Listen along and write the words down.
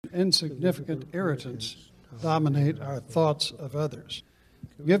insignificant irritants dominate our thoughts of others.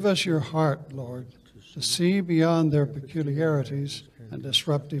 Give us your heart, Lord, to see beyond their peculiarities and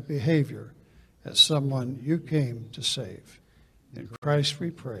disruptive behavior as someone you came to save. In Christ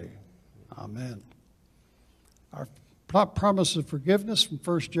we pray. Amen. Our promise of forgiveness from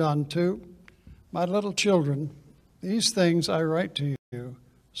 1 John 2. My little children, these things I write to you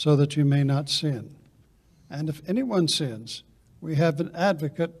so that you may not sin. And if anyone sins, we have an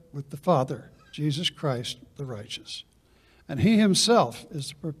advocate with the Father, Jesus Christ the righteous. And he himself is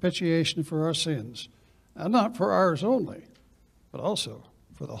the propitiation for our sins, and not for ours only, but also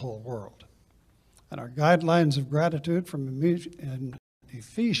for the whole world. And our guidelines of gratitude from in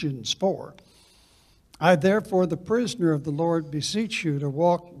Ephesians 4. I, therefore, the prisoner of the Lord, beseech you to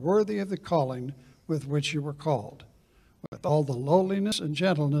walk worthy of the calling with which you were called, with all the lowliness and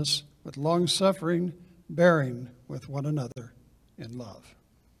gentleness, with long-suffering, bearing with one another in love.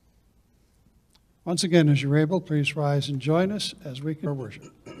 Once again, as you're able, please rise and join us as we can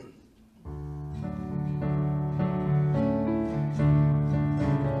worship.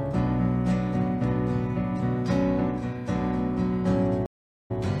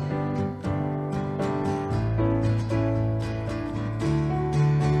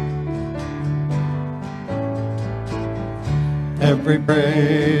 Every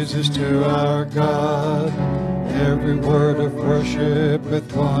praise is to our God, every word of worship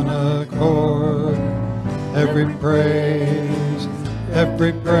with one accord. Every praise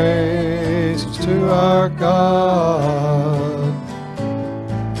is to our God.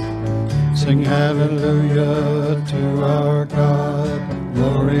 Sing hallelujah to our God,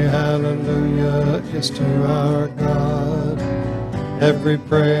 glory hallelujah is to our God. Every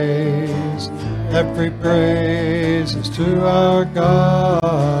praise is to our God.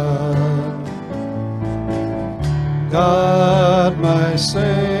 God my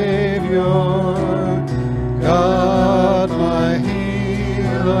Savior, God my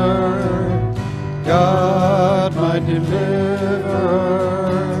healer, God my deliverer.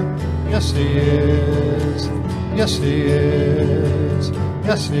 Yes, he is. Yes, he is.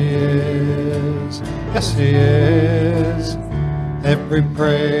 Yes, he is. Yes, he is. Every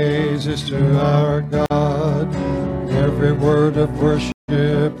praise is to our God, every word of worship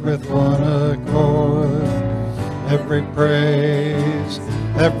with one accord. Every praise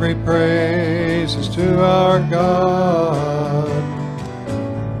is to our God.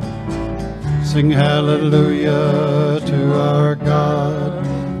 Sing hallelujah to our God,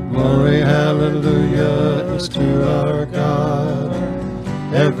 glory hallelujah is to our God.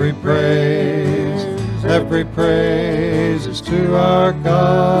 Every praise is to our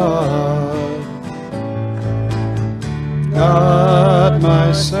God. God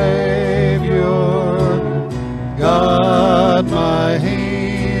my Savior, God my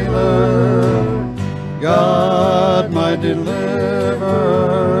healer, God my deliverer.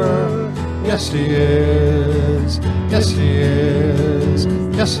 Yes, he is. Yes, he is.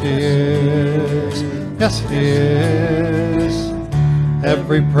 Yes, he is. Yes, he is.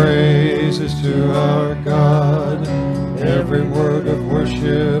 Every praise is to our God, every word of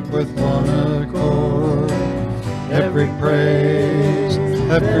worship with one accord. Every praise,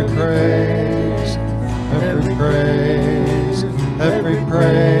 every praise, every praise, every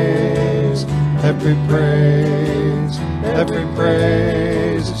praise, every praise, every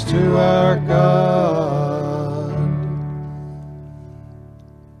praise is to our God.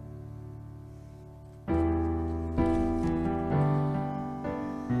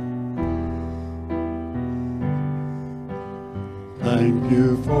 Thank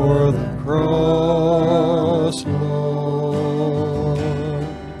you for the cross, Lord.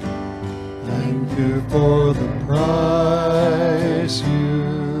 Thank you for the price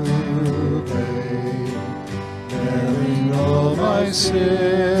you paid, bearing all my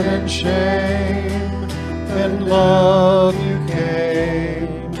sin and shame. In love you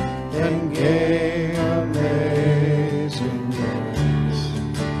came and gave amazing grace.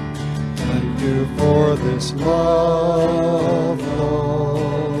 Thank you for this love,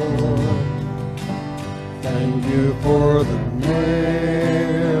 thank you for the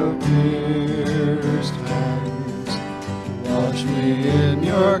nail-pierced hands. Wash me in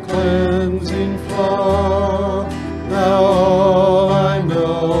your cleansing flow. Now all I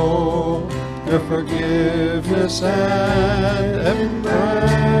know, your forgiveness and embrace.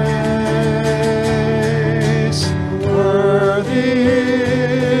 Worthy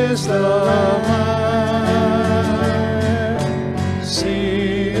is the Lamb,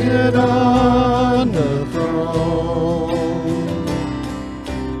 seated on the throne.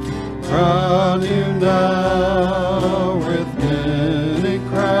 Crown you now with many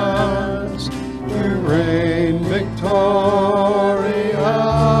crowns.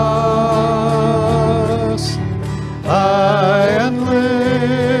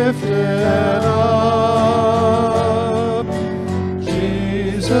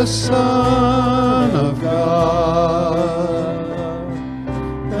 Jesus, Son of God,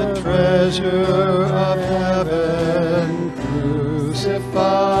 the treasure of heaven crucified.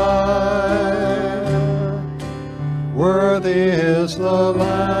 Worthy is the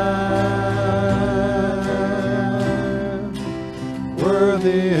Lamb,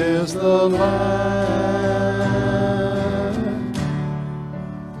 worthy is the Lamb.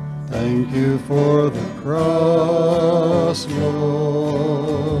 Thank you for the cross,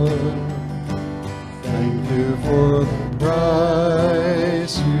 Lord. Thank you for the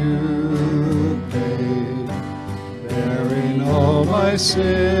price you paid, bearing all my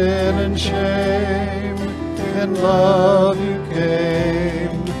sin and shame. In love you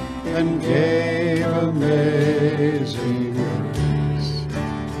came and gave amazing grace.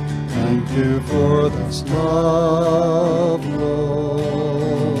 Thank you for this love, Lord.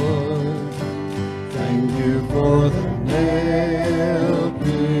 Thank you for the nail-pierced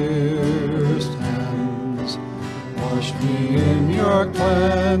hands. Wash me in your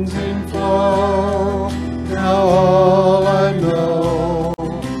cleansing flow. Now all I know,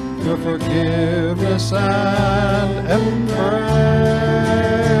 your forgiveness and embrace.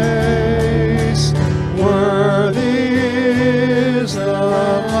 Worthy is the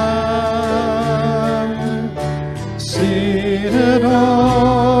Lamb, seated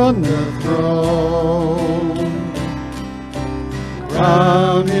on the throne.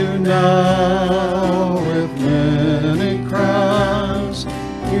 Crown you now with many crowns.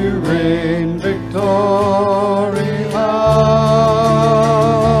 You reign victorious.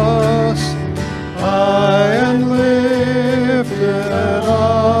 High and lifted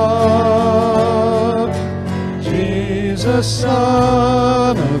up, Jesus,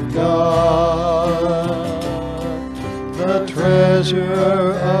 Son of God, the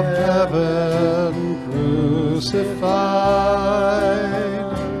treasure of heaven crucified.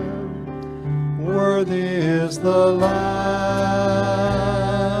 Worthy is the Lamb,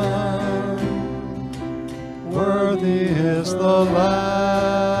 worthy is the Lamb.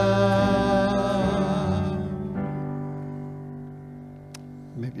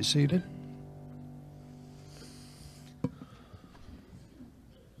 You may be seated.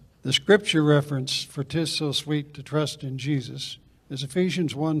 The scripture reference for "'Tis so sweet to trust in Jesus" is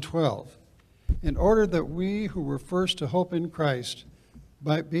Ephesians 1:12. In order that we who were first to hope in Christ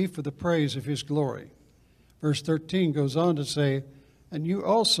might be for the praise of his glory. Verse 13 goes on to say, and you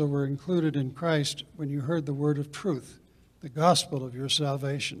also were included in Christ when you heard the word of truth, the gospel of your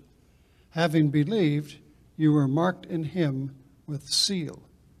salvation. Having believed, you were marked in him with seal,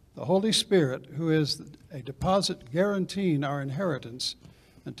 the Holy Spirit, who is a deposit guaranteeing our inheritance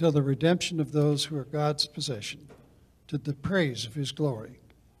until the redemption of those who are God's possession, to the praise of his glory.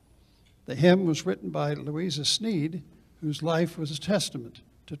 The hymn was written by Louisa Sneed, whose life was a testament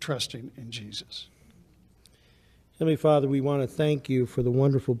to trusting in Jesus. Heavenly Father, we want to thank you for the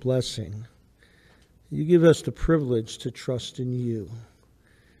wonderful blessing. You give us the privilege to trust in you.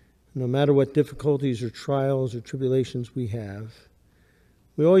 No matter what difficulties or trials or tribulations we have,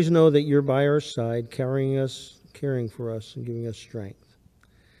 we always know that you're by our side, carrying us, caring for us, and giving us strength.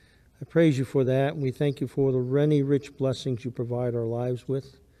 I praise you for that, and we thank you for the many rich blessings you provide our lives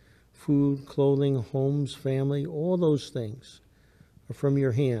with. Food, clothing, homes, family, all those things are from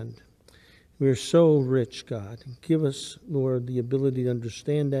your hand. We are so rich, God. Give us, Lord, the ability to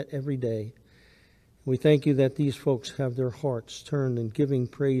understand that every day. We thank you that these folks have their hearts turned in giving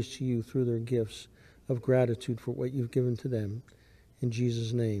praise to you through their gifts of gratitude for what you've given to them. In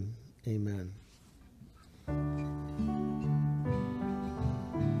Jesus' name, amen.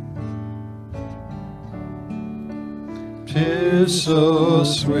 'Tis so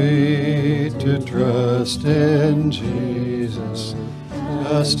sweet to trust in Jesus,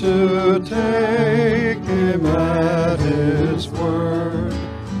 just to take him at his word,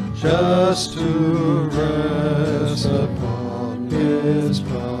 just to rest upon his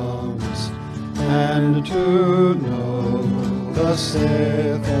promise, and to know, thus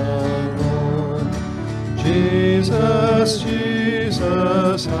saith the Lord. Jesus,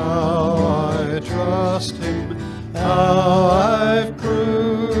 Jesus, how I trust him, how I've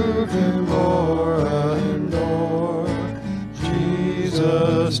proved him o'er and o'er.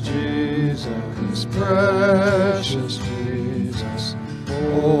 Jesus, Jesus, precious Jesus,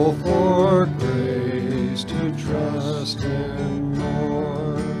 oh, for grace to trust him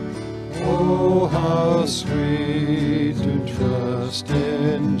more. Oh, how sweet to trust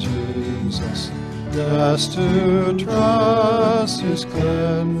in Jesus, just to trust his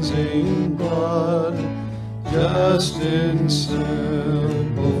cleansing blood, just in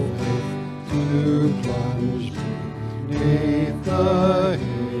simple faith to plunge beneath the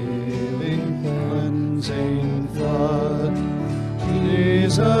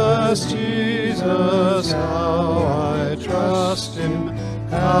Jesus, how I trust him,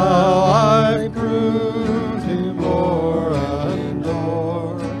 how I prove him o'er and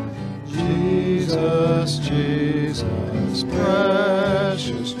o'er. Jesus, Jesus,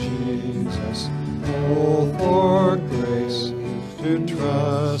 precious Jesus, oh, for grace to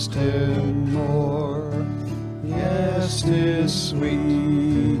trust him more. Yes, 'tis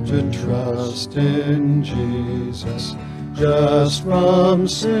sweet to trust in Jesus, just from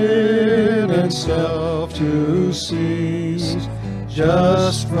sin and self to cease,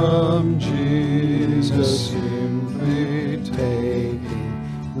 just from Jesus simply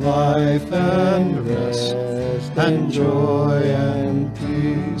taking life and rest and joy and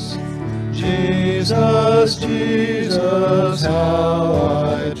peace. Jesus, Jesus, how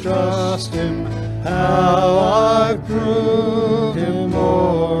I trust him, how I prove him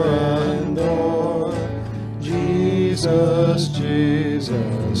o'er and o'er. Jesus,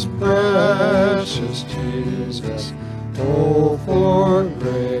 Jesus, precious Jesus, oh, for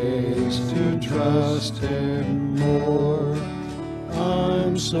grace to trust him more.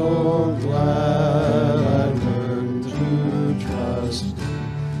 I'm so glad I learned to trust him.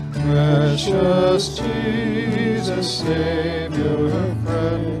 Precious Jesus, Savior,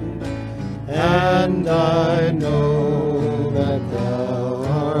 friend, and I know that thou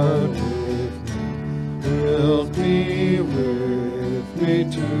art with me, wilt be with me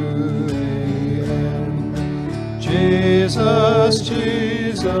to the end. Jesus,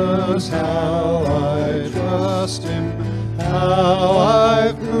 Jesus, how I trust him, how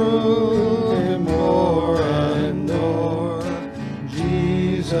I prove him o'er and o'er.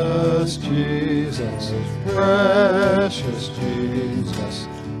 Jesus, Jesus, precious Jesus,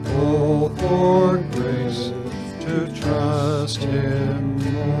 oh, for grace to trust him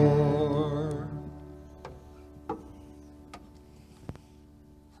more.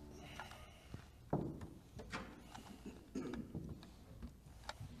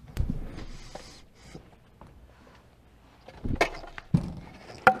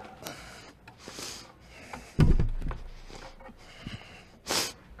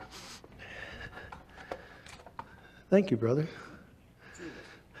 Thank you, brother.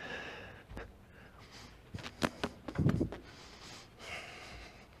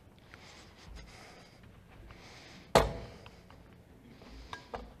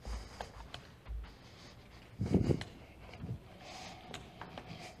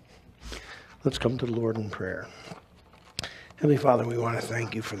 Let's come to the Lord in prayer. Heavenly Father, we want to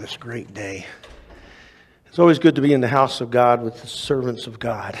thank you for this great day. It's always good to be in the house of God with the servants of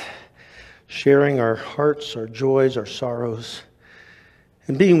God, sharing our hearts, our joys, our sorrows,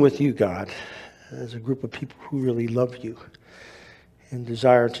 and being with you, God, as a group of people who really love you and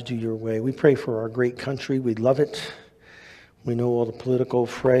desire to do your way. We pray for our great country. We love it. We know all the political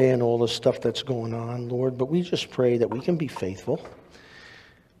fray and all the stuff that's going on, Lord, but we just pray that we can be faithful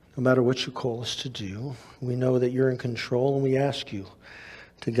no matter what you call us to do. We know that you're in control, and we ask you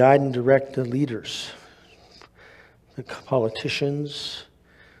to guide and direct the leaders, the politicians,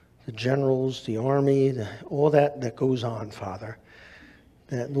 the generals, the army, all that goes on, Father.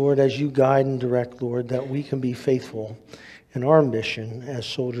 That, Lord, as you guide and direct, Lord, that we can be faithful in our mission as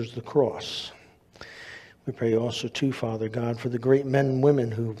soldiers of the cross. We pray also, too, Father God, for the great men and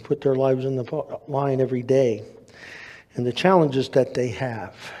women who put their lives in the line every day and the challenges that they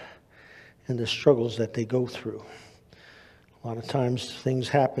have and the struggles that they go through. A lot of times things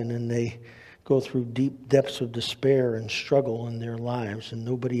happen and they go through deep depths of despair and struggle in their lives, and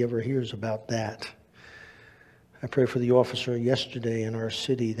nobody ever hears about that. I pray for the officer yesterday in our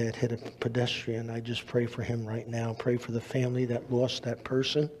city that hit a pedestrian. I just pray for him right now. Pray for the family that lost that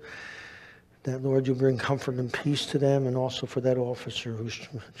person. That, Lord, you bring comfort and peace to them, and also for that officer who's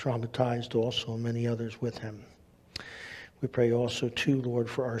traumatized also, and many others with him. We pray also, too, Lord,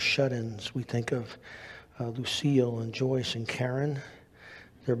 for our shut-ins. We think of Lucille and Joyce and Karen.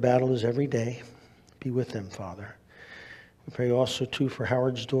 Their battle is every day. Be with them, Father. We pray also, too, for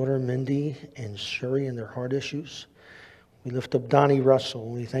Howard's daughter, Mindy, and Shuri and their heart issues. We lift up Donnie Russell,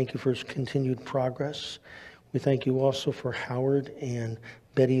 and we thank you for his continued progress. We thank you also for Howard and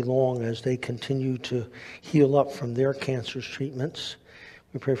Betty Long as they continue to heal up from their cancer treatments.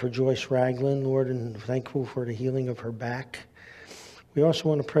 We pray for Joyce Ragland, Lord, and thankful for the healing of her back. We also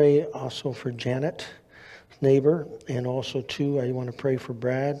want to pray also for Janet, neighbor, and also, too, I want to pray for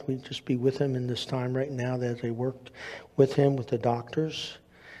Brad. We just be with him in this time right now that they worked with him with the doctors.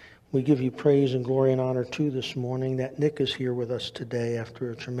 We give you praise and glory and honor, too, this morning that Nick is here with us today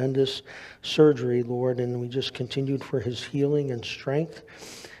after a tremendous surgery, Lord, and we just continued for his healing and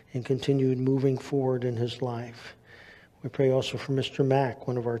strength and continued moving forward in his life. We pray also for Mr. Mack,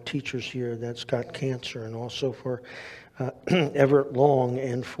 one of our teachers here that's got cancer, and also for Everett Long,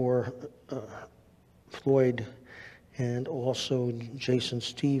 and for Floyd, and also Jason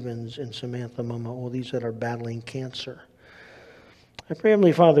Stevens and Samantha Mama, all these that are battling cancer. I pray,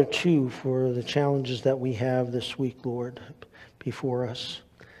 Heavenly Father, too, for the challenges that we have this week, Lord, before us.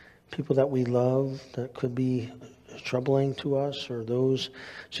 People that we love that could be troubling to us, or those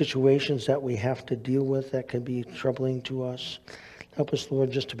situations that we have to deal with that can be troubling to us. Help us, Lord,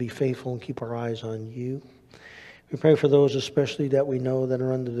 just to be faithful and keep our eyes on you. We pray for those especially that we know that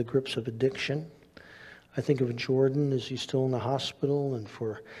are under the grips of addiction. I think of Jordan as he's still in the hospital, and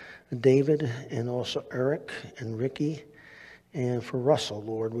for David, and also Eric and Ricky, and for Russell,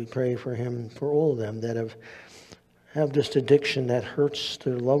 Lord. We pray for him, for all of them that have this addiction that hurts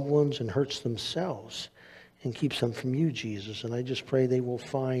their loved ones and hurts themselves and keeps them from you, Jesus. And I just pray they will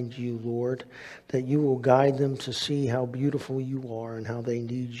find you, Lord, that you will guide them to see how beautiful you are and how they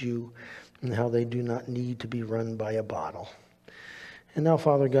need you and how they do not need to be run by a bottle. And now,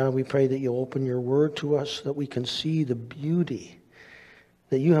 Father God, we pray that you'll open your word to us so that we can see the beauty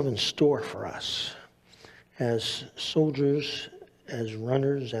that you have in store for us as soldiers, as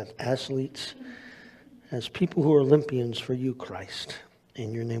runners, as athletes, as people who are Olympians for you, Christ.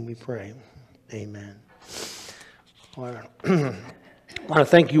 In your name we pray. Amen. I want to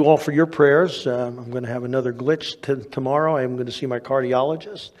thank you all for your prayers. I'm going to have another glitch tomorrow. I'm going to see my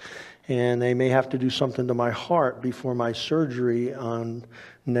cardiologist, and they may have to do something to my heart before my surgery on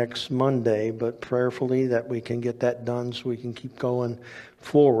next Monday, but prayerfully that we can get that done so we can keep going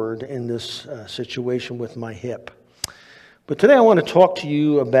forward in this situation with my hip. But today I want to talk to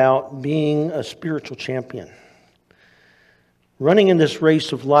you about being a spiritual champion. Running in this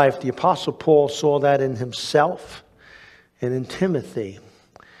race of life, the Apostle Paul saw that in himself and in Timothy.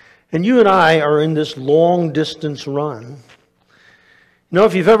 And you and I are in this long distance run. You know,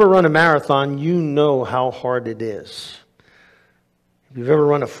 if you've ever run a marathon, you know how hard it is. If you've ever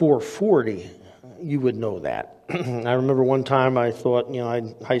run a 440, you would know that. I remember one time I thought,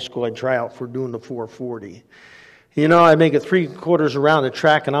 in high school I'd try out for doing the 440. I make it 3/4 around the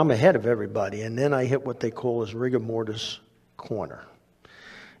track and I'm ahead of everybody. And then I hit what they call as rigor mortis corner.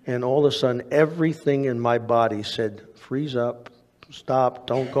 And all of a sudden, everything in my body said, freeze up, stop,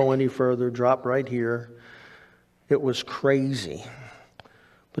 don't go any further, drop right here. It was crazy.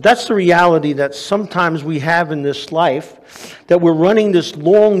 But that's the reality that sometimes we have in this life, that we're running this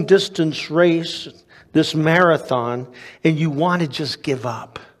long distance race, this marathon, and you want to just give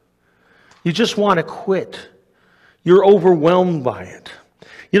up. You just want to quit. You're overwhelmed by it.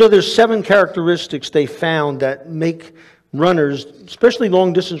 There's 7 characteristics they found that make runners, especially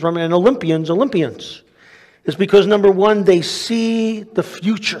long distance runners and Olympians. It's because, number 1, they see the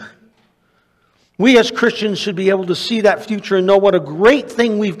future. We as Christians should be able to see that future and know what a great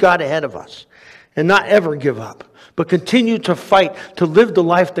thing we've got ahead of us and not ever give up, but continue to fight to live the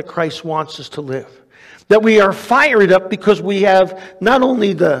life that Christ wants us to live. That we are fired up because we have not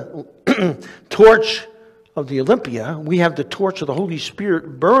only the torch of the Olympia, we have the torch of the Holy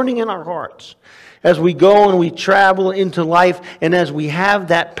Spirit burning in our hearts as we go and we travel into life, and as we have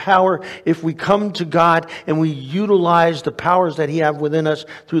that power, if we come to God and we utilize the powers that He has within us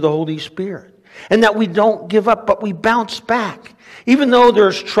through the Holy Spirit. And that we don't give up, but we bounce back. Even though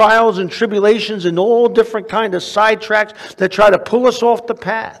there's trials and tribulations and all different kind of sidetracks that try to pull us off the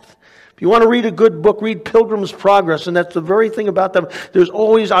path. If you want to read a good book, read Pilgrim's Progress, and that's the very thing about them. There's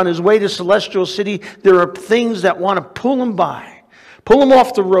always, on his way to Celestial City, there are things that want to pull him by. Pull him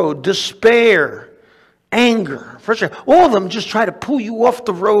off the road. Despair, anger, frustration. All of them just try to pull you off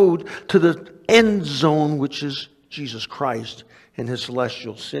the road to the end zone, which is Jesus Christ and His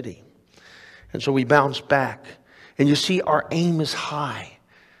Celestial City. And so we bounce back. And you see, our aim is high.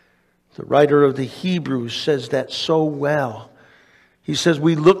 The writer of the Hebrews says that so well. He says,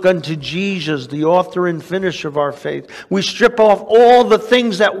 we look unto Jesus, the author and finisher of our faith. We strip off all the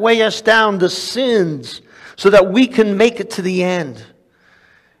things that weigh us down, the sins, so that we can make it to the end.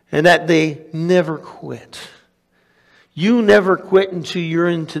 And that they never quit. You never quit until you're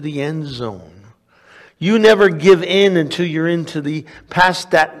into the end zone. You never give in until you're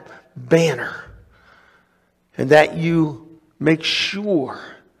past that banner. And that you make sure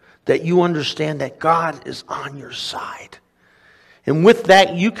that you understand that God is on your side. And with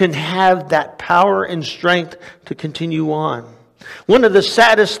that, you can have that power and strength to continue on. One of the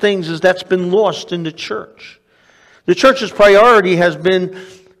saddest things is that's been lost in the church. The church's priority has been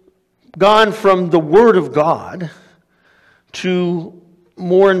gone from the Word of God to,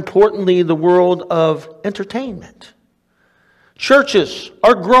 more importantly, the world of entertainment. Churches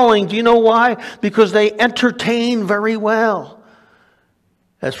are growing. Do you know why? Because they entertain very well.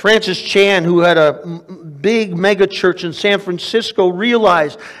 As Francis Chan, who had a big mega church in San Francisco,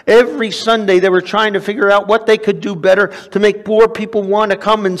 realized every Sunday they were trying to figure out what they could do better to make poor people want to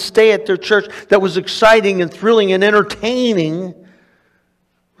come and stay at their church that was exciting and thrilling and entertaining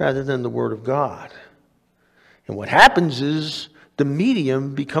rather than the Word of God. And what happens is the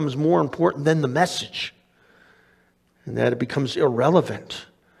medium becomes more important than the message. And that it becomes irrelevant,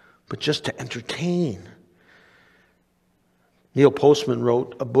 but just to entertain. Neil Postman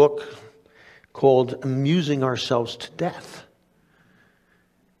wrote a book called Amusing Ourselves to Death.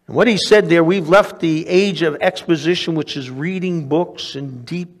 And what he said there, we've left the age of exposition, which is reading books and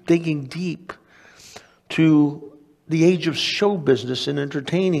digging deep, to the age of show business and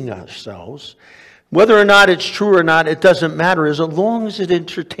entertaining ourselves. Whether or not it's true or not, it doesn't matter. As long as it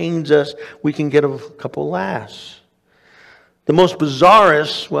entertains us, we can get a couple laughs. The most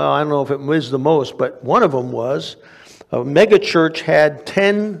bizarrest, well, I don't know if it was the most, but one of them was, a mega church had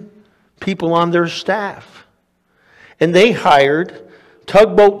 10 people on their staff. And they hired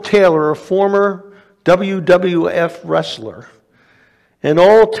Tugboat Taylor, a former WWF wrestler. And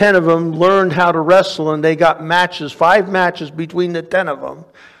all 10 of them learned how to wrestle, and they got matches, 5 matches between the 10 of them,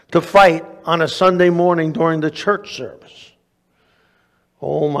 to fight on a Sunday morning during the church service.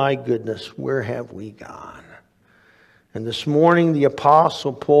 Oh my goodness, where have we gone? And this morning the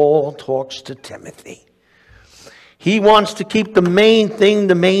Apostle Paul talks to Timothy. He wants to keep the main thing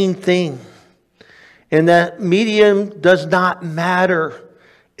the main thing. And that medium does not matter.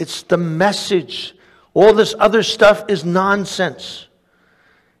 It's the message. All this other stuff is nonsense.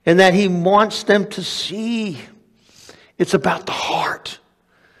 And that he wants them to see. It's about the heart.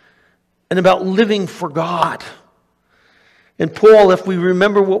 And about living for God. And Paul, if we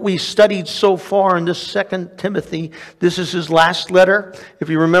remember what we studied so far in this 2 Timothy, this is his last letter. If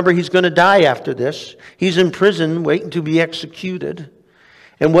you remember, he's going to die after this. He's in prison waiting to be executed.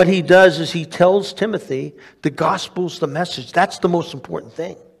 And what he does is he tells Timothy the gospel's the message. That's the most important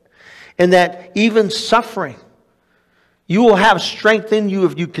thing. And that even suffering, you will have strength in you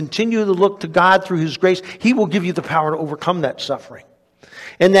if you continue to look to God through his grace. He will give you the power to overcome that suffering.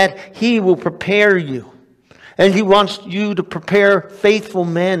 And that he will prepare you. And he wants you to prepare faithful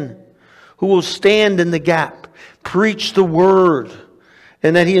men who will stand in the gap, preach the word,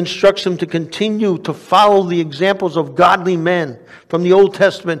 and that he instructs them to continue to follow the examples of godly men from the Old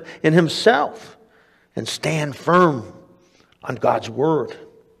Testament and himself and stand firm on God's word.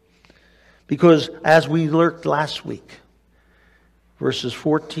 Because as we learned last week, verses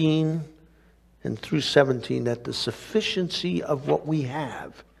 14 and through 17, that the sufficiency of what we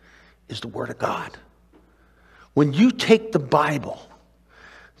have is the word of God. When you take the Bible,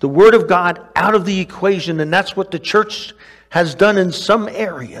 the Word of God, out of the equation, and that's what the church has done in some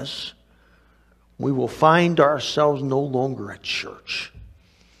areas, we will find ourselves no longer at church.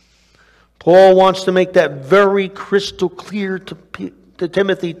 Paul wants to make that very crystal clear to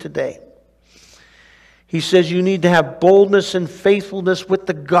Timothy today. He says you need to have boldness and faithfulness with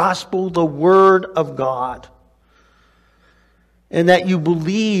the gospel, the Word of God, and that you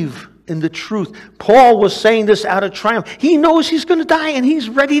believe in the truth. Paul was saying this out of triumph. He knows he's going to die and he's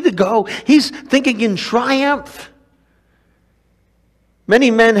ready to go. He's thinking in triumph.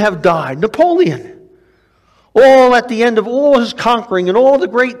 Many men have died. Napoleon, all at the end of all his conquering and all the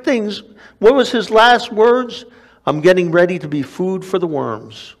great things, what was his last words? I'm getting ready to be food for the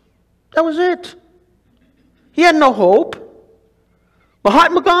worms. That was it. He had no hope.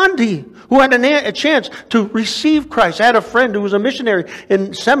 Mahatma Gandhi, who had a chance to receive Christ. I had a friend who was a missionary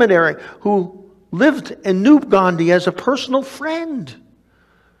in seminary who lived and knew Gandhi as a personal friend.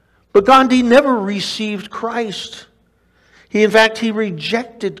 But Gandhi never received Christ. He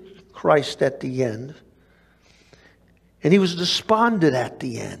rejected Christ at the end. And he was despondent at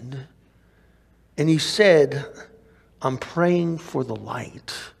the end. And he said, I'm praying for the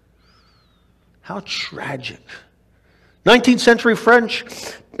light. How tragic. 19th century French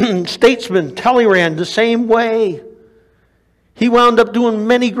statesman Talleyrand, the same way. He wound up doing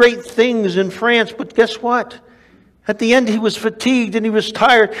many great things in France, but guess what? At the end he was fatigued and he was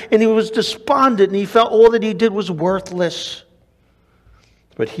tired and he was despondent and he felt all that he did was worthless.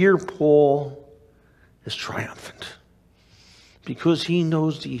 But here Paul is triumphant because he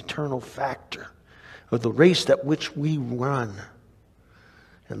knows the eternal factor of the race that which we run.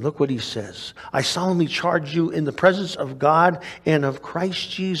 And look what he says. I solemnly charge you in the presence of God and of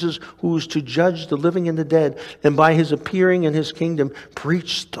Christ Jesus, who is to judge the living and the dead, and by his appearing in his kingdom,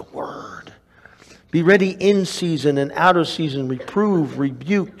 preach the word. Be ready in season and out of season, reprove,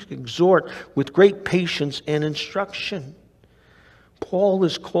 rebuke, exhort with great patience and instruction. Paul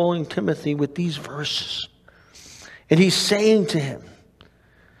is calling Timothy with these verses. And he's saying to him,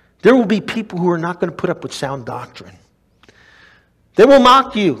 there will be people who are not going to put up with sound doctrine. They will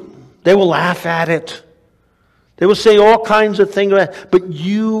mock you. They will laugh at it. They will say all kinds of things, but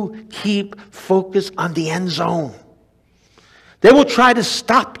you keep focused on the end zone. They will try to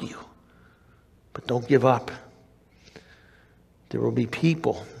stop you, but don't give up. There will be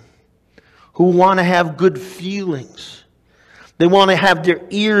people who want to have good feelings. They want to have their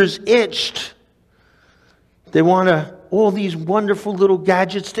ears itched. They want all these wonderful little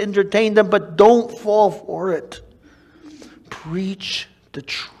gadgets to entertain them, but don't fall for it. Preach the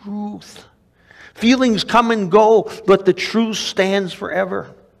truth. Feelings come and go, but the truth stands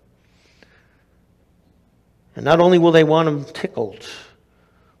forever. And not only will they want them tickled,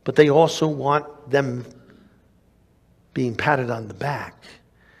 but they also want them being patted on the back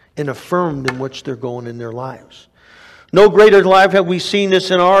and affirmed in which they're going in their lives. No greater life have we seen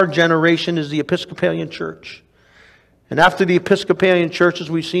this in our generation as the Episcopalian Church. And after the Episcopalian churches,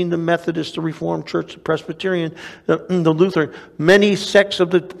 we've seen the Methodist, the Reformed Church, the Presbyterian, the Lutheran, many sects of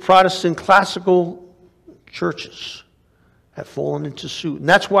the Protestant classical churches have fallen into suit. And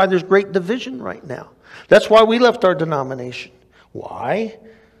that's why there's great division right now. That's why we left our denomination. Why?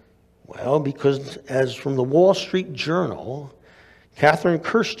 Well, because as from the Wall Street Journal, Catherine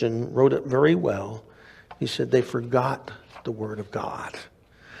Kirsten wrote it very well. He said they forgot the Word of God,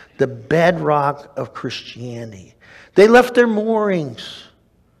 the bedrock of Christianity. They left their moorings.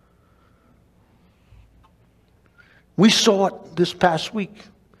 We saw it this past week.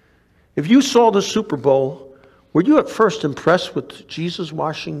 If you saw the Super Bowl, were you at first impressed with Jesus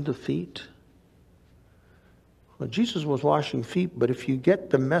washing the feet? Well, Jesus was washing feet, but if you get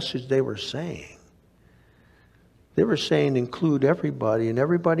the message they were saying include everybody, and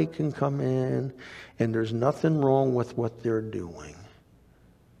everybody can come in, and there's nothing wrong with what they're doing.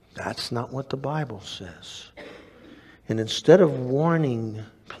 That's not what the Bible says. And instead of warning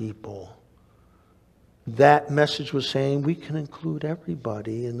people, that message was saying we can include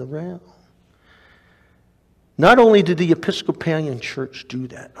everybody in the realm. Not only did the Episcopalian Church do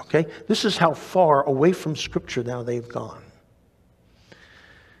that, okay? This is how far away from Scripture now they've gone.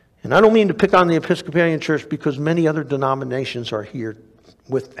 And I don't mean to pick on the Episcopalian Church because many other denominations are here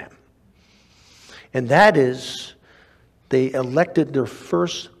with them. And that is, they elected their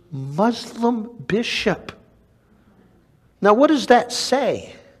first Muslim bishop. Now, what does that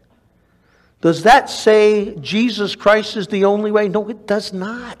say? Does that say Jesus Christ is the only way? No, it does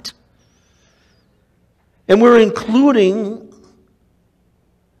not. And we're including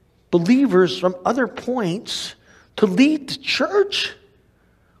believers from other points to lead the church.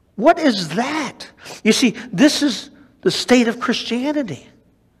 What is that? You see, this is the state of Christianity.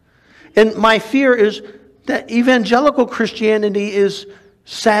 And my fear is that evangelical Christianity is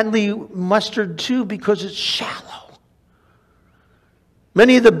sadly mustard too because it's shallow.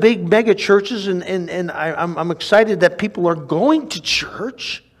 Many of the big mega churches, and I'm excited that people are going to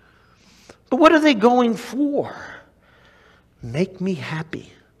church, but what are they going for? Make me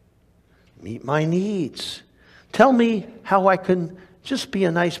happy. Meet my needs. Tell me how I can just be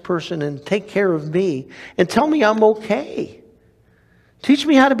a nice person and take care of me, and tell me I'm okay. Teach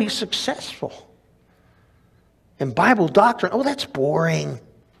me how to be successful. And Bible doctrine, oh, that's boring.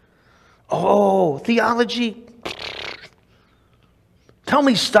 Oh, theology, tell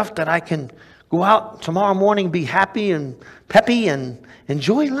me stuff that I can go out tomorrow morning, be happy and peppy and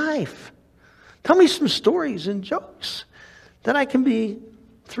enjoy life. Tell me some stories and jokes that I can be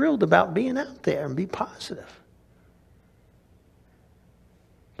thrilled about being out there and be positive.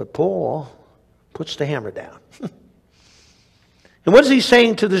 But Paul puts the hammer down. And what is he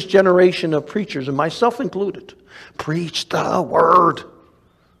saying to this generation of preachers, and myself included? Preach the word.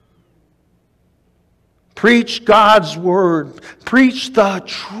 Preach God's word. Preach the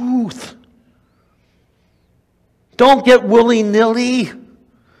truth. Don't get willy-nilly.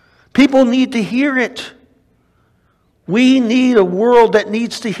 People need to hear it. We need a world that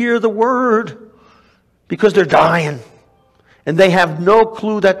needs to hear the word because they're dying. And they have no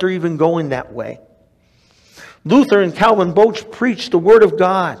clue that they're even going that way. Luther and Calvin both preached the Word of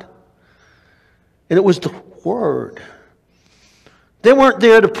God. And it was the Word. They weren't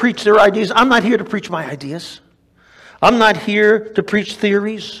there to preach their ideas. I'm not here to preach my ideas. I'm not here to preach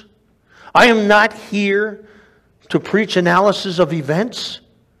theories. I am not here to preach analysis of events.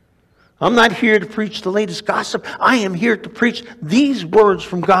 I'm not here to preach the latest gossip. I am here to preach these words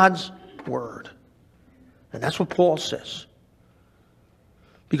from God's Word. And that's what Paul says.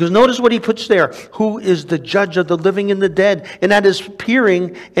 Because notice what he puts there. Who is the judge of the living and the dead? And that is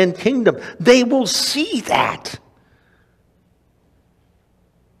appearing in kingdom. They will see that.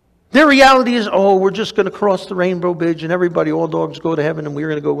 Their reality is, oh, we're just going to cross the rainbow bridge and everybody, all dogs go to heaven and we're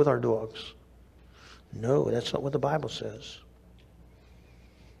going to go with our dogs. No, that's not what the Bible says.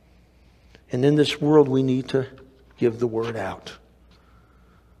 And in this world, we need to give the word out.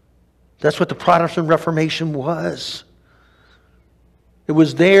 That's what the Protestant Reformation was. It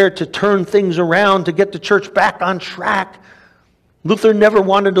was there to turn things around, to get the church back on track. Luther never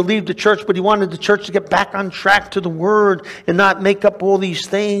wanted to leave the church, but he wanted the church to get back on track to the Word and not make up all these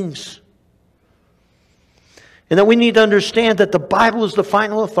things. And that we need to understand that the Bible is the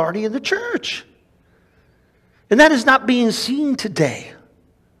final authority in the church. And that is not being seen today.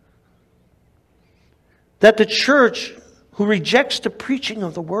 That the church who rejects the preaching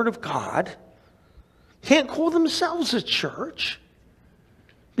of the Word of God can't call themselves a church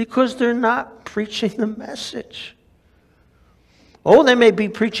because they're not preaching the message. Oh, they may be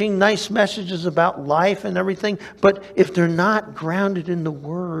preaching nice messages about life and everything, but if they're not grounded in the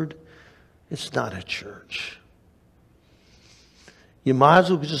Word, it's not a church. You might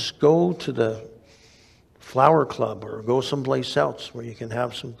as well just go to the flower club or go someplace else where you can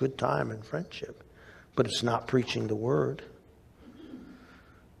have some good time and friendship, but it's not preaching the Word.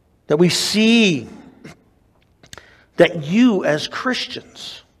 That we see that you as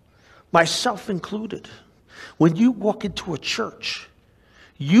Christians, myself included, when you walk into a church,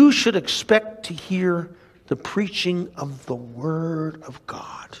 you should expect to hear the preaching of the Word of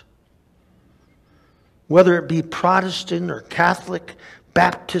God. Whether it be Protestant or Catholic,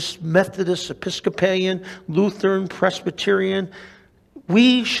 Baptist, Methodist, Episcopalian, Lutheran, Presbyterian,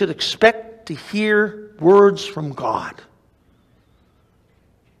 we should expect to hear words from God.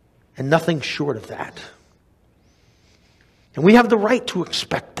 And nothing short of that. And we have the right to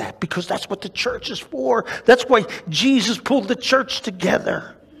expect that because that's what the church is for. That's why Jesus pulled the church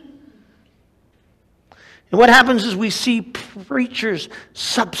together. And what happens is we see preachers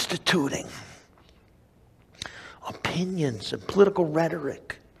substituting opinions and political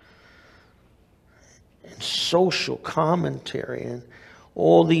rhetoric and social commentary and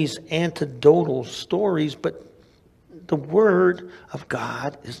all these anecdotal stories, but the Word of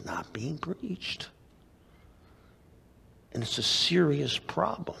God is not being preached. And it's a serious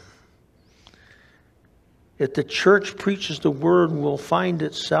problem. If the church preaches the Word, will find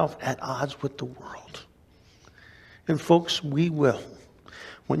itself at odds with the world. And folks, we will.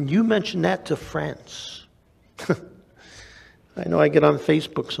 When you mention that to friends, I know I get on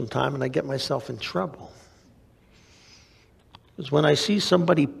Facebook sometime and I get myself in trouble. Because when I see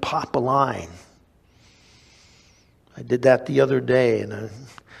somebody pop a line, I did that the other day and I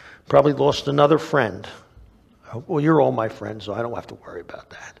probably lost another friend. Well, you're all my friends, so I don't have to worry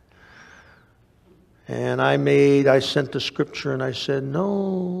about that. And I sent the scripture and I said,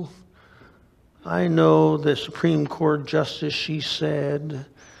 no, I know the Supreme Court Justice, she said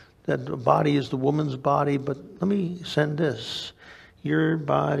that the body is the woman's body, but let me send this. Your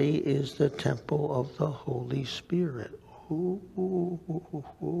body is the temple of the Holy Spirit. Ooh, ooh, ooh,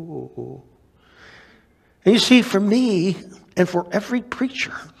 ooh, ooh. And you see, for me and for every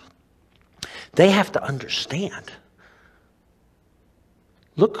preacher, they have to understand.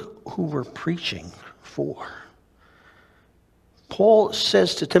 Look who we're preaching for. Paul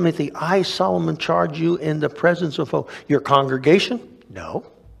says to Timothy, I, Solomon, charge you in the presence of your congregation? No.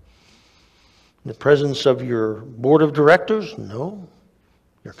 In the presence of your board of directors? No.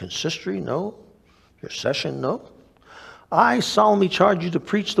 Your consistory? No. Your session? No. I solemnly charge you to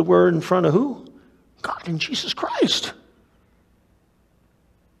preach the word in front of who? God and Jesus Christ.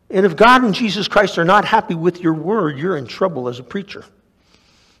 And if God and Jesus Christ are not happy with your word, you're in trouble as a preacher.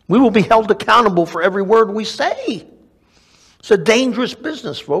 We will be held accountable for every word we say. It's a dangerous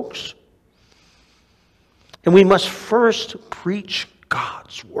business, folks. And we must first preach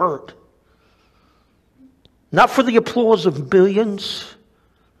God's word. Not for the applause of billions,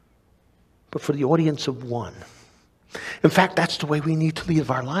 but for the audience of one. In fact, that's the way we need to live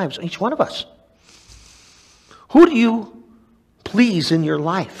our lives, each one of us. Who do you please in your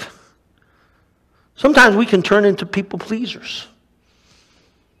life? Sometimes we can turn into people pleasers.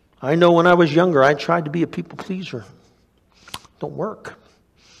 I know when I was younger, I tried to be a people pleaser. Don't work.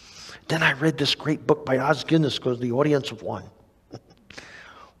 Then I read this great book by Os Guinness called The Audience of One.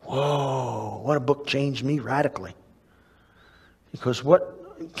 Whoa, what a book changed me radically. Because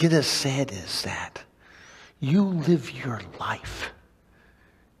what Guinness said is that you live your life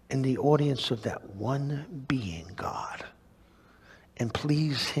in the audience of that one being, God, and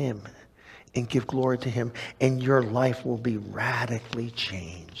please Him and give glory to Him, and your life will be radically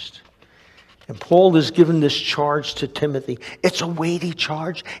changed. And Paul is given this charge to Timothy. It's a weighty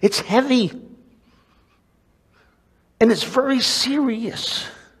charge. It's heavy. And it's very serious.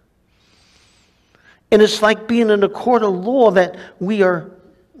 And it's like being in a court of law that we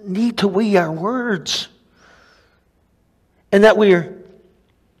need to weigh our words. And that we are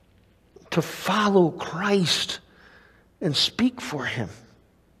to follow Christ and speak for Him.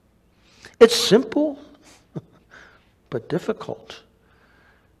 It's simple, but difficult.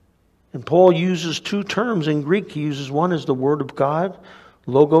 And Paul uses two terms in Greek. He uses one as the Word of God,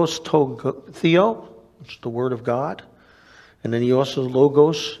 logos to theo, which is the Word of God. And then he also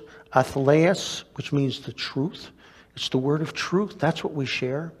logos atheleus, which means the truth. It's the word of truth. That's what we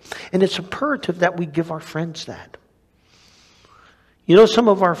share. And it's imperative that we give our friends that. You know, some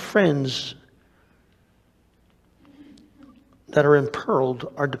of our friends that are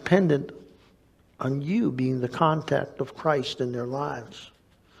impearled are dependent on you being the contact of Christ in their lives.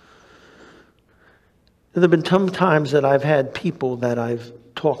 There have been some times that I've had people that I've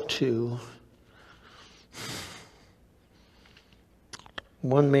talked to.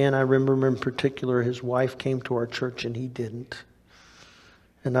 One man I remember in particular, his wife came to our church and he didn't.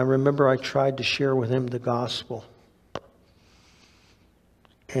 And I remember I tried to share with him the gospel.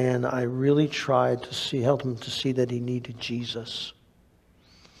 And I really tried to help him to see that he needed Jesus.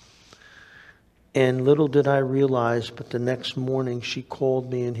 And little did I realize, but the next morning she called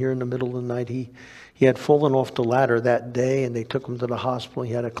me, and here in the middle of the night, he had fallen off the ladder that day, and they took him to the hospital.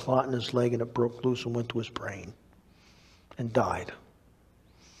 He had a clot in his leg, and it broke loose and went to his brain and died.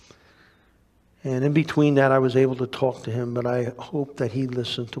 And in between that, I was able to talk to him, but I hope that he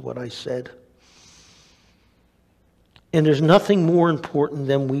listened to what I said. And there's nothing more important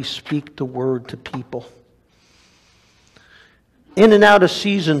than we speak the word to people. In and out of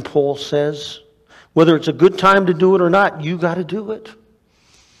season, Paul says, whether it's a good time to do it or not, you got to do it.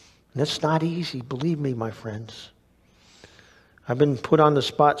 And it's not easy, believe me, my friends. I've been put on the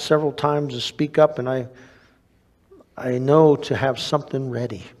spot several times to speak up, and I know to have something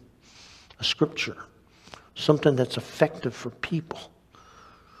ready. A scripture, something that's effective for people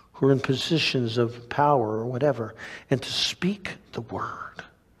who are in positions of power or whatever, and to speak the word.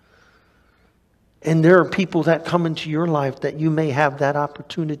 And there are people that come into your life that you may have that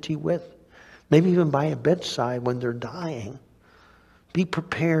opportunity with, maybe even by a bedside when they're dying. Be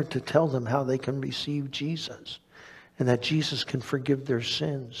prepared to tell them how they can receive Jesus and that Jesus can forgive their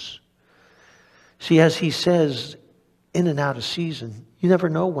sins. See, as he says, in and out of season, you never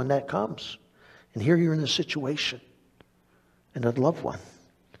know when that comes. And here you're in a situation and a loved one.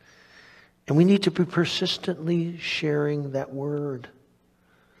 And we need to be persistently sharing that word.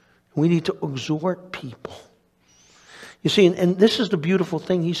 We need to exhort people. You see, and this is the beautiful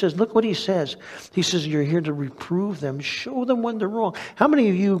thing. He says, look what he says. He says, you're here to reprove them, show them when they're wrong. How many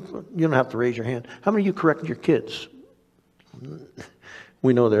of you don't have to raise your hand, how many of you correct your kids?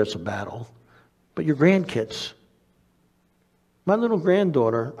 We know there's a battle. But your grandkids. My little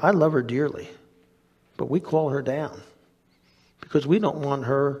granddaughter, I love her dearly, but we call her down because we don't want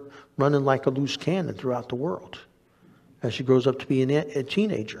her running like a loose cannon throughout the world as she grows up to be a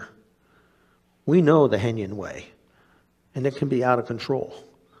teenager. We know the Henyon way, and it can be out of control.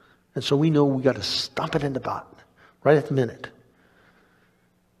 And so we know we got to stomp it in the butt right at the minute.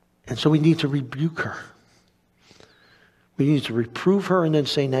 And so we need to rebuke her. We need to reprove her and then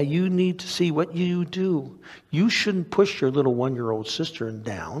say, now you need to see what you do. You shouldn't push your little 1-year-old sister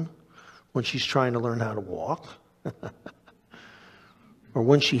down when she's trying to learn how to walk. Or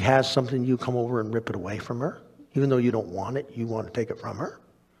when she has something, you come over and rip it away from her. Even though you don't want it, you want to take it from her.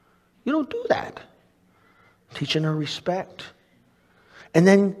 You don't do that. Teaching her respect. And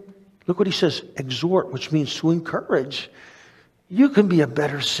then, look what he says, exhort, which means to encourage. You can be a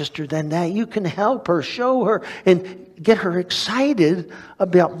better sister than that. You can help her, show her, and get her excited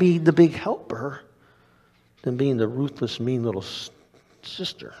about being the big helper than being the ruthless, mean little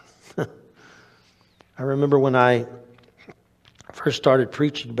sister. I remember when I first started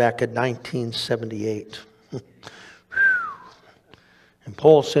preaching back in 1978. And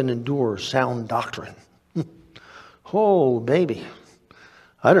Paul said, endure sound doctrine. Oh, baby.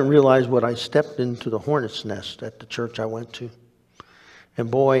 I didn't realize what I stepped into the hornet's nest at the church I went to. And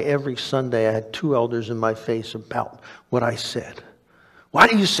boy, every Sunday I had 2 elders in my face about what I said. Why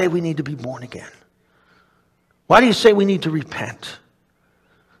do you say we need to be born again? Why do you say we need to repent?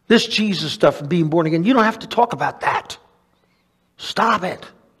 This Jesus stuff of being born again, you don't have to talk about that. Stop it.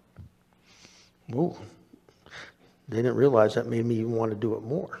 Whoa. They didn't realize that made me even want to do it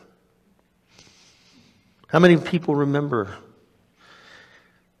more. How many people remember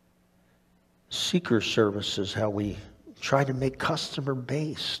seeker services, how we tried to make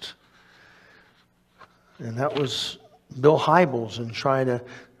customer-based? And that was Bill Hybels, and try to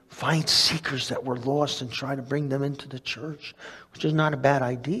find seekers that were lost and try to bring them into the church, which is not a bad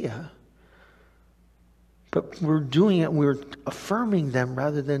idea. But we're doing it, we're affirming them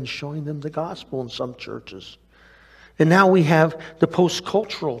rather than showing them the gospel in some churches. And now we have the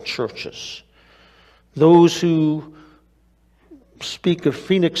post-cultural churches. Those who speak of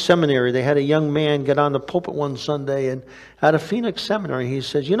Phoenix Seminary. They had a young man get on the pulpit one Sunday and at a Phoenix Seminary, he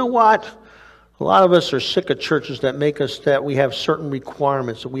says, you know what? A lot of us are sick of churches that make us that we have certain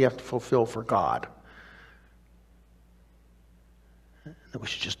requirements that we have to fulfill for God. That we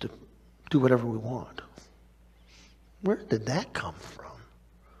should just do whatever we want. Where did that come from?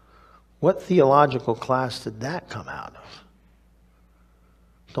 What theological class did that come out of?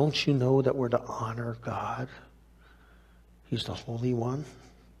 Don't you know that we're to honor God? He's the Holy One.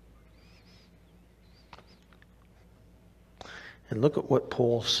 And look at what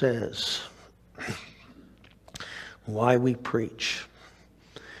Paul says. Why we preach.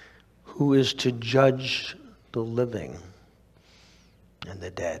 Who is to judge the living and the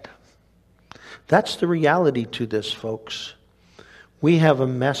dead. That's the reality to this, folks. We have a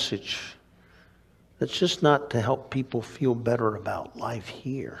message that's just not to help people feel better about life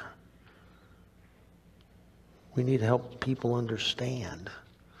here. We need to help people understand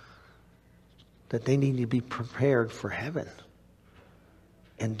that they need to be prepared for heaven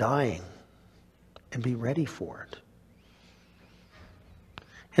and dying and be ready for it.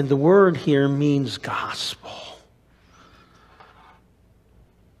 And the word here means gospel.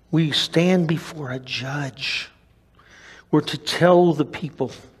 We stand before a judge. We're to tell the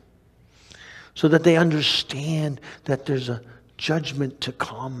people so that they understand that there's a judgment to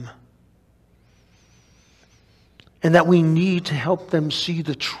come. And that we need to help them see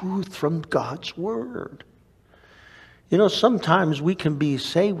the truth from God's Word. You know, sometimes we can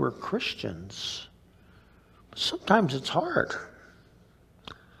say we're Christians. But sometimes it's hard.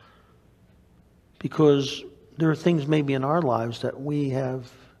 Because there are things maybe in our lives that we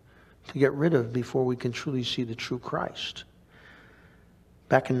have to get rid of before we can truly see the true Christ.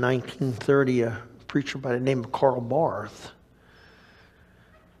 Back in 1930, a preacher by the name of Karl Barth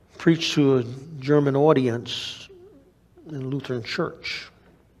preached to a German audience in Lutheran church.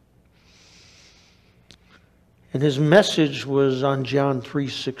 And his message was on John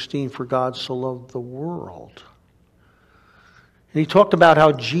 3:16, for God so loved the world. And he talked about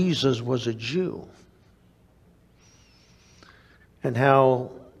how Jesus was a Jew. And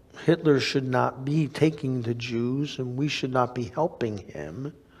how Hitler should not be taking the Jews and we should not be helping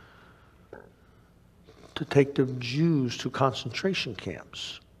him to take the Jews to concentration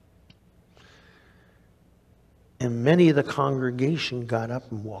camps. And many of the congregation got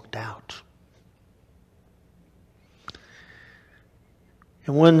up and walked out.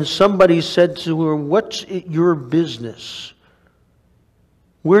 And when somebody said to her, what's your business?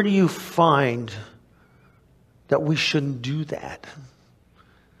 Where do you find that we shouldn't do that?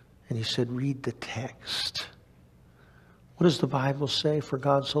 And he said, read the text. What does the Bible say? For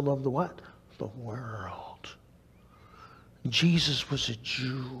God so loved the what? The world. Jesus was a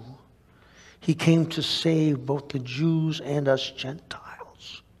Jew. He came to save both the Jews and us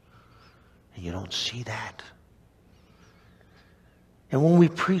Gentiles. And you don't see that. And when we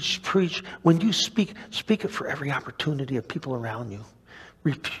preach, when you speak it for every opportunity of people around you.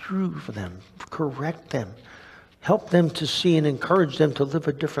 Reprove them, correct them, help them to see and encourage them to live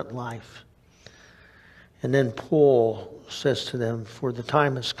a different life. And then Paul says to them, for the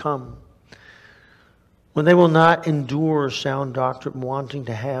time has come when they will not endure sound doctrine, wanting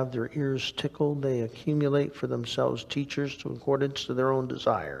to have their ears tickled, they accumulate for themselves teachers in accordance to their own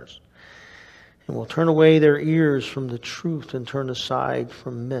desires, and will turn away their ears from the truth and turn aside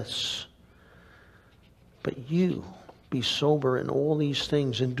from myths. But you, be sober in all these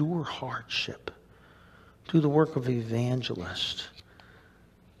things, endure hardship, do the work of evangelist,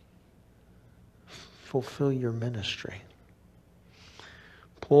 fulfill your ministry.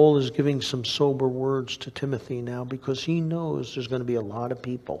 Paul is giving some sober words to Timothy now because he knows there's going to be a lot of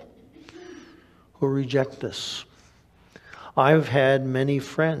people who reject this. I've had many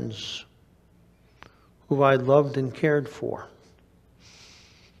friends who I loved and cared for,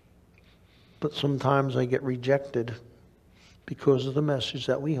 but sometimes I get rejected because of the message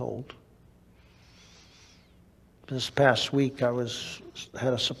that we hold. This past week I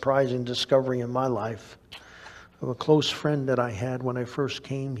had a surprising discovery in my life of a close friend that I had when I first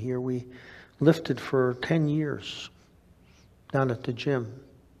came here. We lifted for 10 years down at the gym.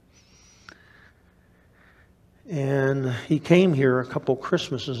 And he came here a couple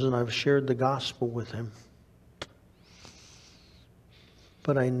Christmases and I've shared the gospel with him.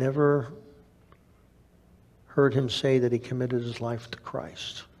 But I never heard him say that he committed his life to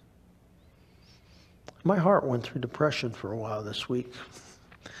Christ. My heart went through depression for a while this week.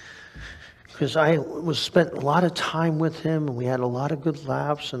 because I spent a lot of time with him, and we had a lot of good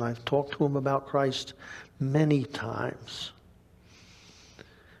laughs, and I've talked to him about Christ many times.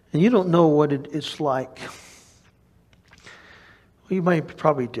 And you don't know what it's like. Well, you might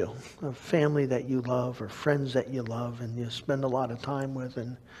probably do. A family that you love or friends that you love and you spend a lot of time with,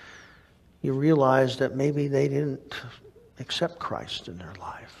 and you realize that maybe they didn't accept Christ in their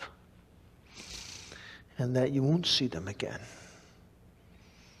life and that you won't see them again.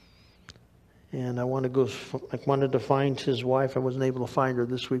 And I wanted to find his wife. I wasn't able to find her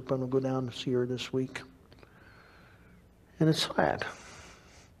this week, but I'm going to go down to see her this week. And it's sad.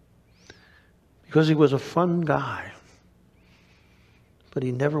 Because he was a fun guy. But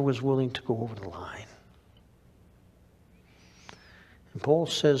he never was willing to go over the line. And Paul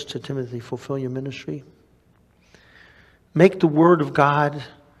says to Timothy, fulfill your ministry. Make the Word of God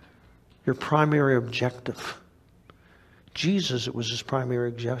your primary objective. Jesus, it was his primary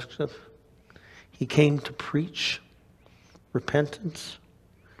objective. He came to preach repentance.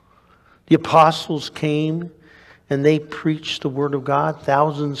 The apostles came and they preached the Word of God.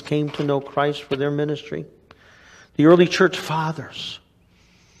 Thousands came to know Christ for their ministry. The early church fathers,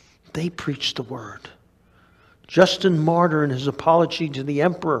 they preached the Word. Justin Martyr in his apology to the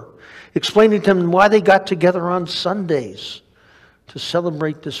emperor, explaining to him why they got together on Sundays to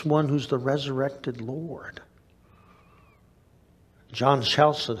celebrate this one who's the resurrected Lord. John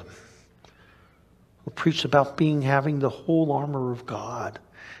Chalcedon, who preached about having the whole armor of God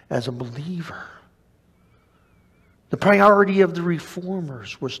as a believer. The priority of the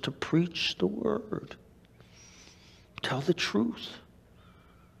reformers was to preach the Word, tell the truth.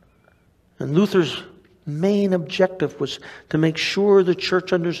 And Luther's main objective was to make sure the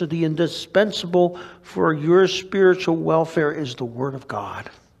church understood the indispensable for your spiritual welfare is the Word of God.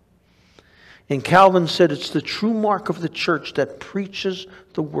 And Calvin said it's the true mark of the church that preaches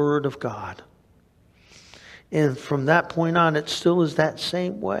the Word of God. And from that point on, it still is that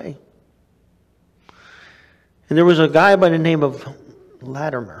same way. And there was a guy by the name of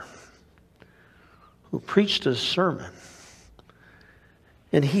Latimer who preached a sermon.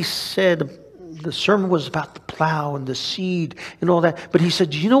 And he said the sermon was about the plow and the seed and all that. But he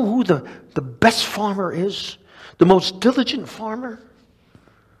said, do you know who the best farmer is? The most diligent farmer?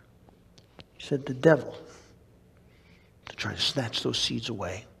 He said, the devil. To try to snatch those seeds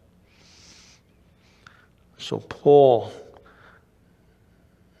away. So Paul,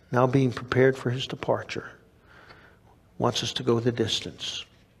 now being prepared for his departure, wants us to go the distance.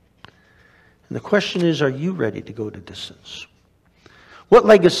 And the question is, are you ready to go the distance? What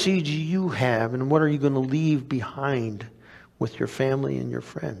legacy do you have, and what are you going to leave behind with your family and your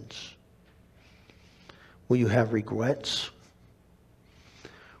friends? Will you have regrets?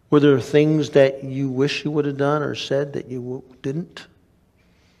 Were there things that you wish you would have done or said that you didn't?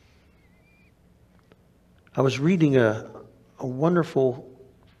 I was reading a wonderful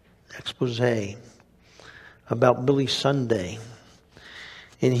expose about Billy Sunday.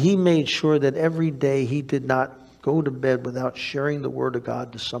 And he made sure that every day he did not go to bed without sharing the Word of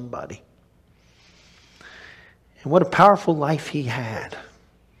God to somebody. And what a powerful life he had.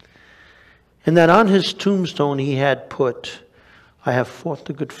 And that on his tombstone he had put, I have fought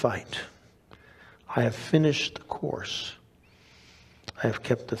the good fight. I have finished the course. I have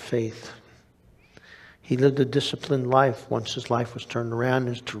kept the faith. He lived a disciplined life. Once his life was turned around,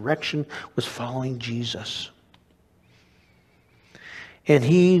 his direction was following Jesus. And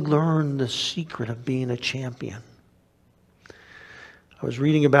he learned the secret of being a champion. I was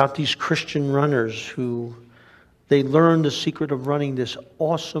reading about these Christian runners who they learned the secret of running this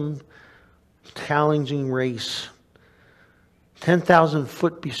awesome, challenging race. 10,000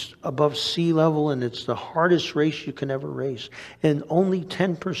 foot above sea level, and it's the hardest race you can ever race. And only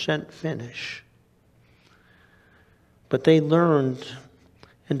 10% finish. But they learned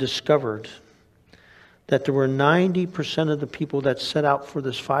and discovered that there were 90% of the people that set out for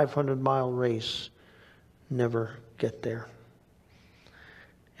this 500-mile race never get there.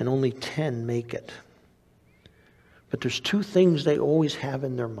 And only 10 make it. But there's two things they always have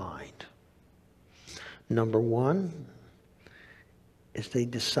in their mind. Number one is they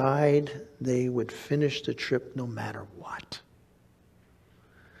decide they would finish the trip no matter what.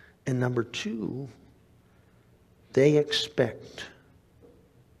 And number two, they expect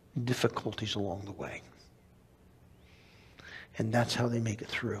difficulties along the way. And that's how they make it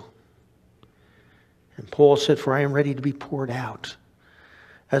through. And Paul said, for I am ready to be poured out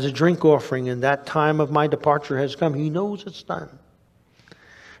as a drink offering, and that time of my departure has come. He knows it's done.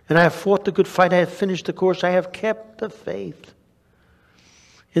 And I have fought the good fight. I have finished the course. I have kept the faith.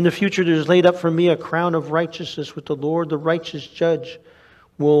 In the future there is laid up for me a crown of righteousness with the Lord, the righteous judge,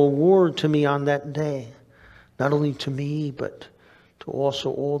 will award to me on that day, not only to me, but to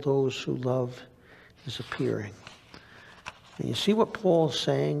also all those who love his appearing. And you see what Paul's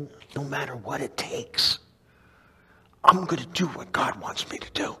saying? No matter what it takes, I'm going to do what God wants me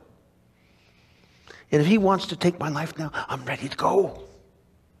to do. And if he wants to take my life now, I'm ready to go.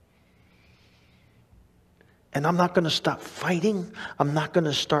 And I'm not going to stop fighting. I'm not going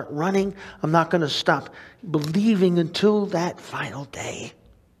to start running. I'm not going to stop believing until that final day.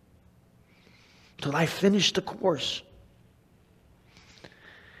 Till I finish the course.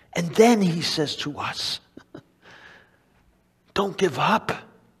 And then he says to us, don't give up.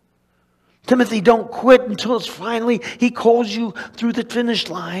 Timothy, don't quit until it's finally, he calls you through the finish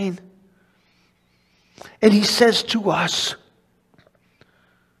line. And he says to us,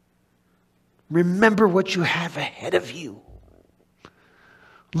 remember what you have ahead of you.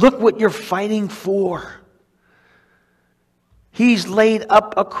 Look what you're fighting for. He's laid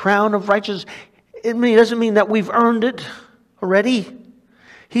up a crown of righteousness. It doesn't mean that we've earned it already.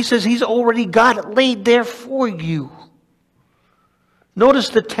 He says he's already got it laid there for you. Notice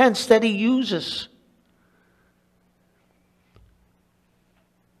the tense that he uses.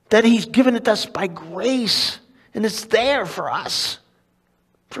 That he's given it to us by grace. And it's there for us.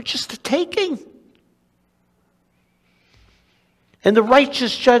 For just the taking. And the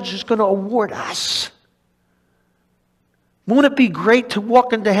righteous judge is going to award us. Won't it be great to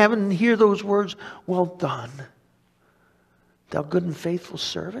walk into heaven and hear those words, well done, thou good and faithful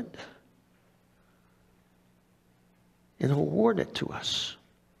servant? And he'll award it to us.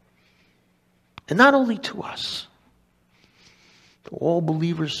 And not only to us, to all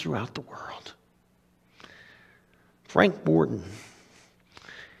believers throughout the world. Frank Borden,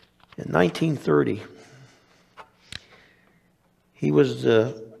 in 1930, he was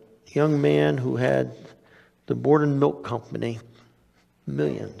the young man who had the Borden Milk Company,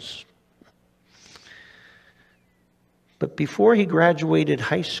 millions. But before he graduated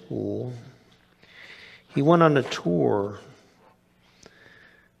high school, he went on a tour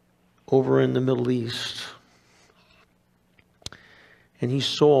over in the Middle East. And he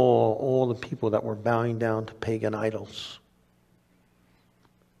saw all the people that were bowing down to pagan idols.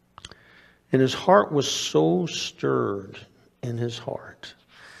 And his heart was so stirred in his heart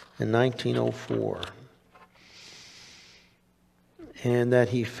in 1904. And that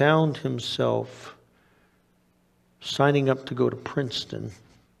he found himself signing up to go to Princeton,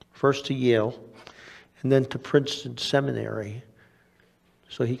 first to Yale, and then to Princeton Seminary,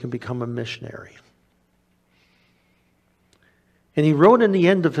 so he can become a missionary. And he wrote in the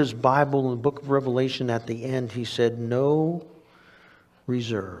end of his Bible, in the book of Revelation, at the end, he said, no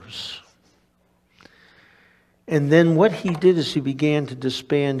reserves. And then what he did is he began to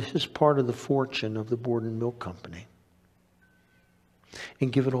disband his part of the fortune of the Borden Milk Company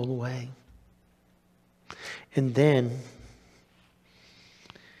and give it all away. And then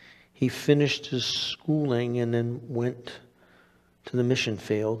he finished his schooling and then went to the mission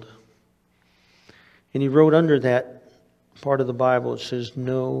field. And he wrote under that part of the Bible, it says,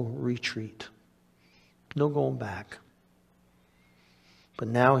 no retreat. No going back. But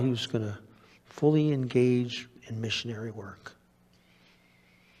now he was going to fully engage in missionary work.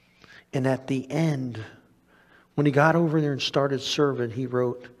 And at the end, when he got over there and started serving, he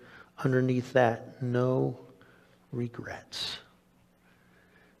wrote underneath that, no regrets.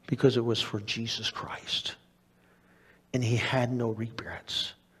 Because it was for Jesus Christ. And he had no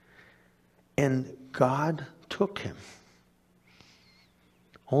regrets. And God took him.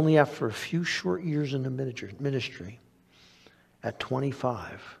 Only after a few short years in the ministry, at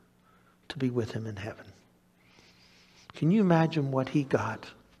 25, to be with him in heaven. Can you imagine what he got?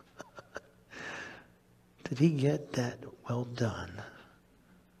 Did he get that, well done,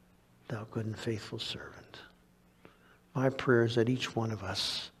 thou good and faithful servant? My prayer is that each one of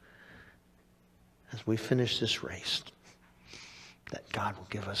us, as we finish this race, that God will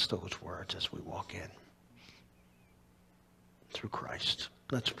give us those words as we walk in. Through Christ.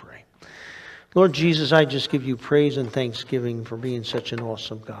 Let's pray. Lord Jesus, I just give you praise and thanksgiving for being such an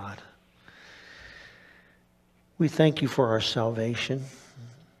awesome God. We thank you for our salvation.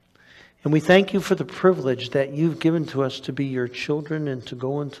 And we thank you for the privilege that you've given to us to be your children and to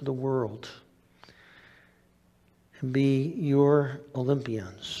go into the world and be your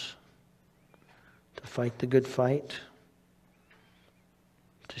Olympians, to fight the good fight,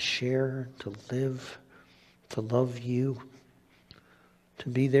 to share, to live, to love you, to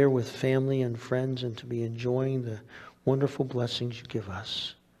be there with family and friends and to be enjoying the wonderful blessings you give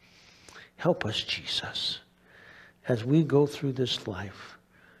us. Help us, Jesus, as we go through this life,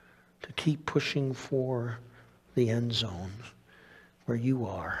 to keep pushing for the end zone, where you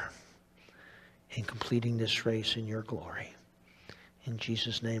are in completing this race in your glory. In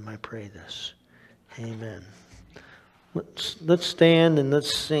Jesus' name I pray this. Amen. Let's stand and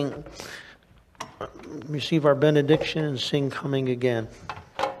let's sing, receive our benediction and sing Coming Again.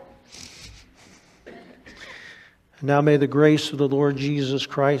 And now may the grace of the Lord Jesus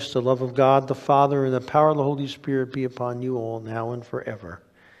Christ, the love of God the Father, and the power of the Holy Spirit be upon you all now and forever.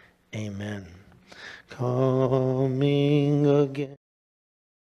 Amen. Coming again.